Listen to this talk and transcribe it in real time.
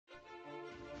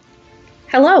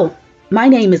Hello, my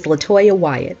name is Latoya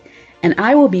Wyatt, and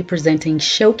I will be presenting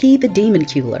Shoki the Demon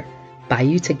Queller by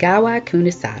Utagawa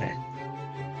Kunisada.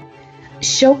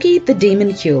 Shoki the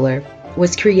Demon Queller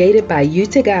was created by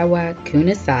Utagawa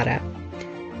Kunisada.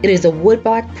 It is a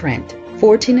woodblock print,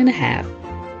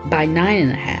 14.5 by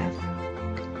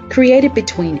 9.5, created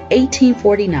between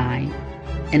 1849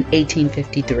 and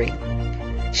 1853.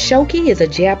 Shoki is a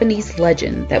Japanese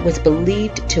legend that was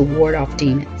believed to ward off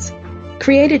demons.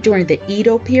 Created during the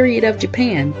Edo period of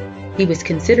Japan, he was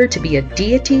considered to be a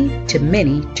deity to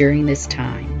many during this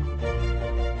time.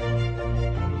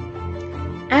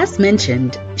 As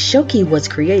mentioned, Shoki was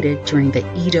created during the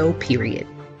Edo period,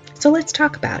 so let's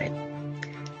talk about it.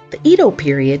 The Edo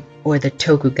period, or the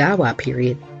Tokugawa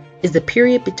period, is the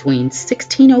period between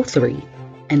 1603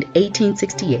 and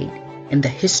 1868 in the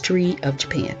history of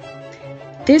Japan.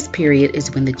 This period is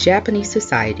when the Japanese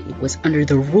society was under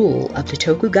the rule of the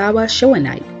Tokugawa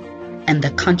shogunate and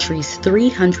the country's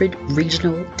 300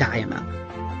 regional daimyo.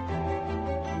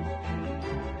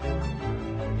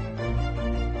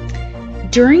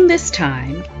 During this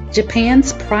time,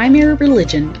 Japan's primary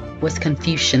religion was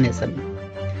Confucianism.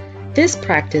 This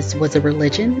practice was a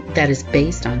religion that is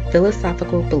based on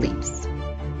philosophical beliefs.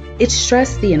 It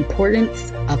stressed the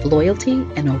importance of loyalty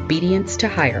and obedience to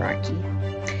hierarchy.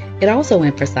 It also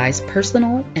emphasized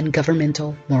personal and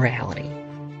governmental morality.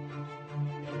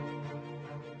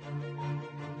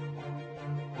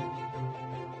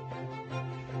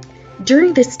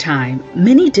 During this time,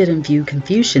 many didn't view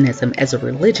Confucianism as a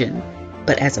religion,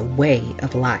 but as a way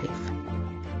of life.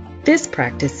 This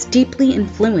practice deeply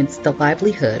influenced the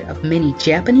livelihood of many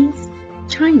Japanese,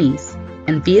 Chinese,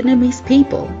 and Vietnamese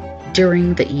people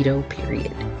during the Edo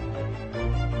period.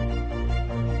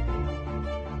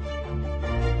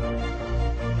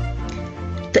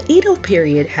 The Edo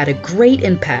period had a great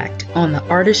impact on the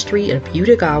artistry of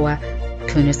Utagawa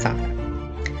Kunisada.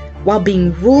 While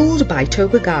being ruled by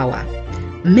Tokugawa,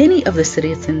 many of the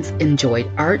citizens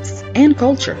enjoyed arts and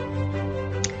culture.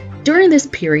 During this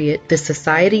period, the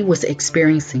society was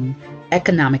experiencing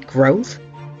economic growth,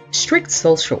 strict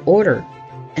social order,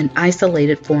 and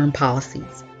isolated foreign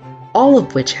policies, all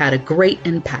of which had a great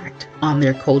impact on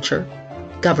their culture,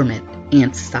 government,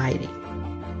 and society.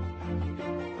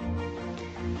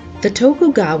 The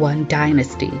Tokugawa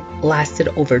dynasty lasted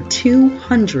over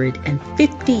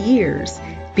 250 years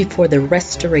before the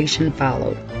restoration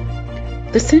followed.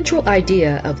 The central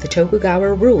idea of the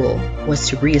Tokugawa rule was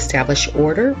to reestablish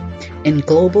order in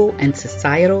global and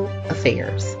societal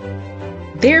affairs.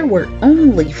 There were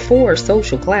only 4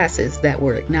 social classes that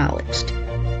were acknowledged: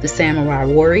 the samurai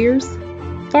warriors,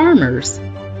 farmers,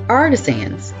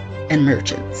 artisans, and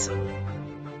merchants.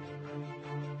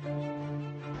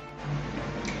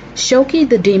 Shoki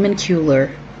the Demon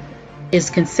Queller is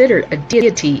considered a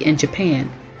deity in Japan,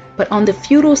 but on the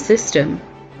feudal system,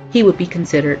 he would be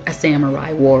considered a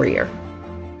samurai warrior.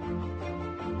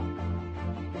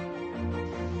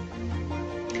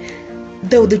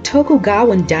 Though the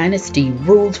Tokugawa dynasty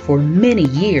ruled for many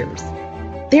years,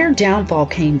 their downfall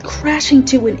came crashing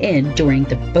to an end during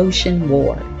the Boshin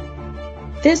War.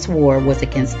 This war was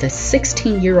against the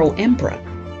 16-year-old emperor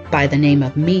by the name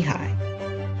of Mihai.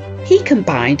 He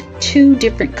combined 2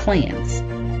 different clans,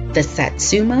 the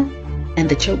Satsuma and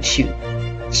the Chochu,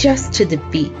 just to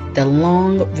defeat the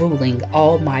long-ruling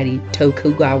almighty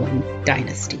Tokugawa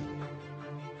dynasty.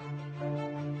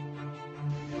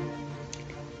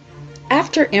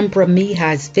 After Emperor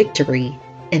Mihai's victory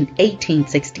in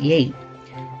 1868,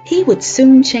 he would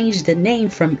soon change the name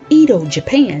from Edo,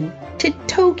 Japan to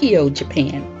Tokyo,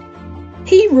 Japan.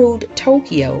 He ruled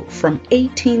Tokyo from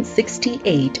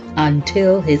 1868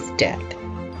 until his death.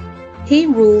 He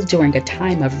ruled during a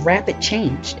time of rapid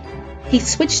change. He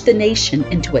switched the nation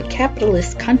into a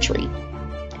capitalist country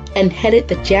and headed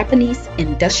the Japanese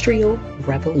Industrial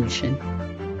Revolution.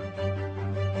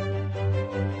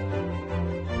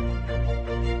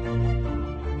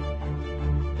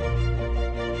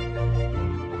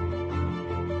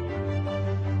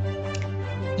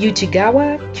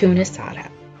 Utagawa Kunisada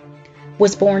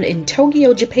was born in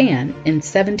Tokyo, Japan in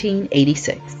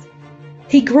 1786.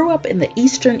 He grew up in the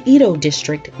eastern Edo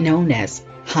district known as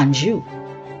Hanju.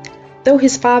 Though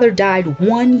his father died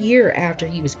 1 year after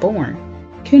he was born,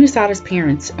 Kunisada's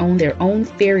parents owned their own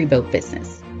ferry boat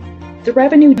business. The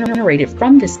revenue generated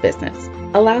from this business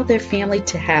allowed their family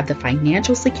to have the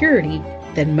financial security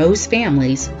that most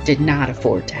families did not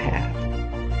afford to have.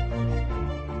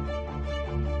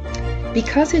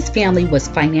 Because his family was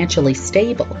financially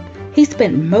stable, he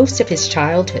spent most of his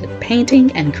childhood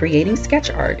painting and creating sketch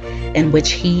art, in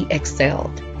which he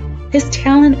excelled. His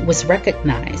talent was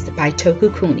recognized by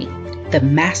Tokukuni, the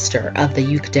master of the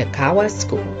Utagawa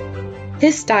school.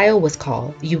 His style was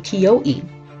called ukiyo-e.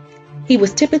 He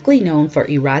was typically known for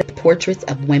erotic portraits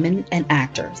of women and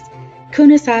actors.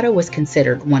 Kunisada was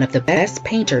considered one of the best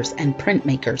painters and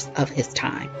printmakers of his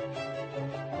time.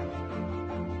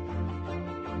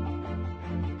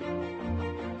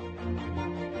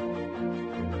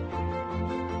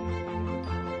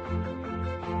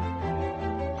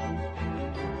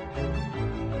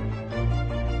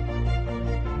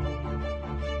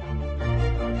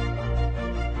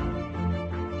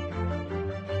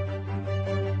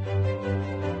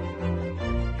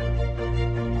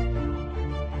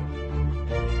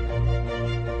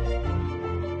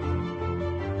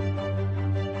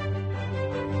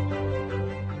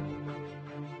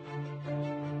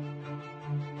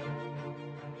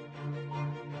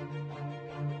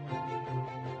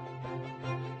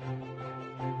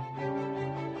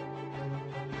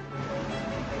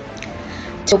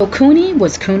 Tokuni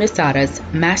was Kunisada's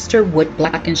master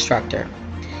woodblock instructor.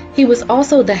 He was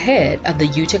also the head of the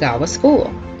Utagawa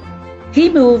school. He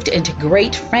moved into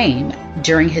great fame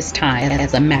during his time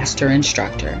as a master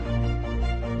instructor.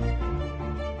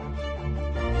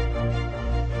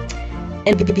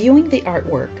 In viewing the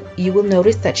artwork, you will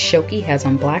notice that Shoki has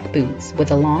on black boots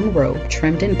with a long robe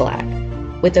trimmed in black,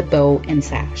 with a bow and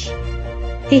sash.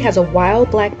 He has a wild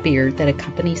black beard that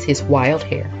accompanies his wild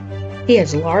hair. He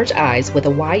has large eyes with a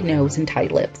wide nose and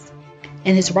tight lips.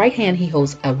 In his right hand he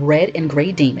holds a red and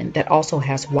gray demon that also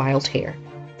has wild hair.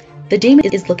 The demon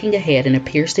is looking ahead and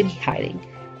appears to be hiding.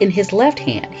 In his left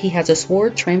hand he has a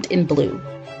sword trimmed in blue.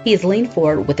 He is leaned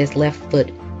forward with his left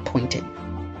foot pointed.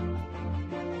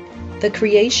 The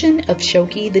creation of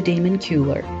Shoki the Demon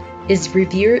Queller is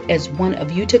revered as one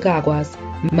of Utagawa's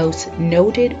most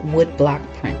noted woodblock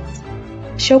prints.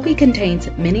 Shoki contains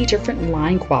many different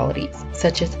line qualities,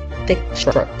 such as thick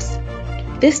strokes.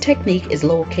 This technique is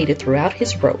located throughout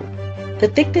his robe. The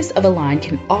thickness of a line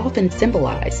can often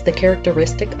symbolize the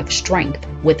characteristic of strength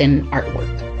within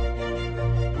artwork.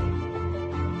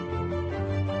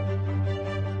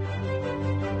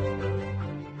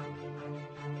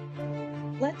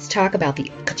 Let's talk about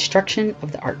the construction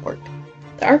of the artwork.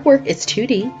 The artwork is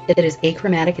 2D. It is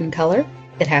achromatic in color.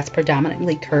 It has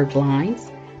predominantly curved lines.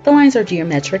 The lines are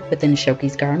geometric within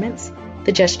Shoki's garments.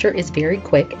 The gesture is very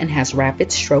quick and has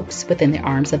rapid strokes within the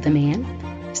arms of the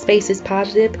man. Space is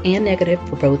positive and negative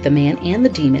for both the man and the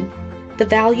demon. The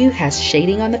value has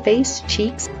shading on the face,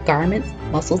 cheeks, garments,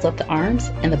 muscles of the arms,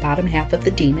 and the bottom half of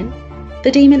the demon. The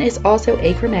demon is also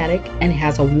achromatic and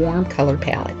has a warm color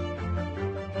palette.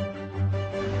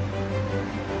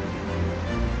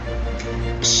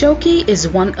 Shoki is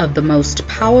one of the most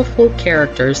powerful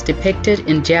characters depicted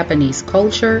in Japanese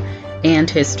culture and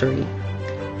history.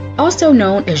 Also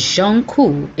known as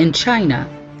Zhongku in China,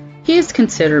 he is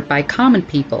considered by common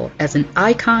people as an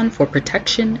icon for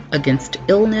protection against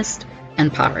illness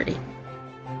and poverty.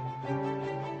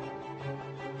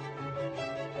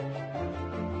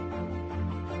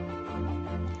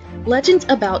 Legends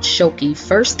about Shoki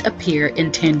first appear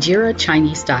in Tanjira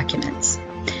Chinese documents.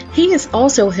 He is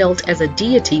also held as a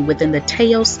deity within the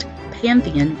Taoist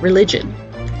pantheon religion.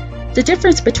 The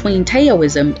difference between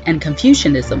Taoism and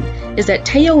Confucianism is that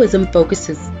Taoism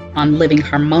focuses on living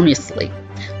harmoniously,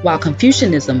 while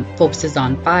Confucianism focuses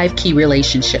on 5 key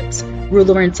relationships: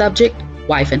 ruler and subject,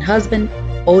 wife and husband,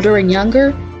 older and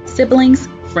younger, siblings,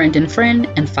 friend,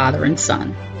 and father and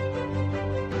son.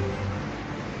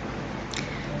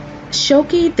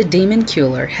 Shoki the Demon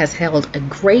Queller has held a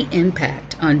great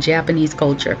impact on Japanese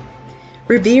culture.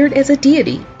 Revered as a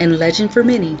deity and legend for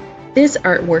many, this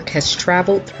artwork has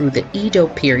traveled through the Edo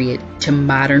period to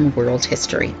modern world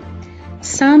history.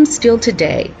 Some still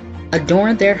today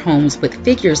adorn their homes with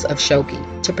figures of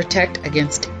Shoki to protect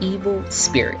against evil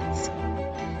spirits.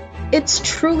 It's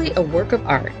truly a work of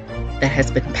art that has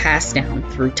been passed down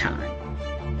through time.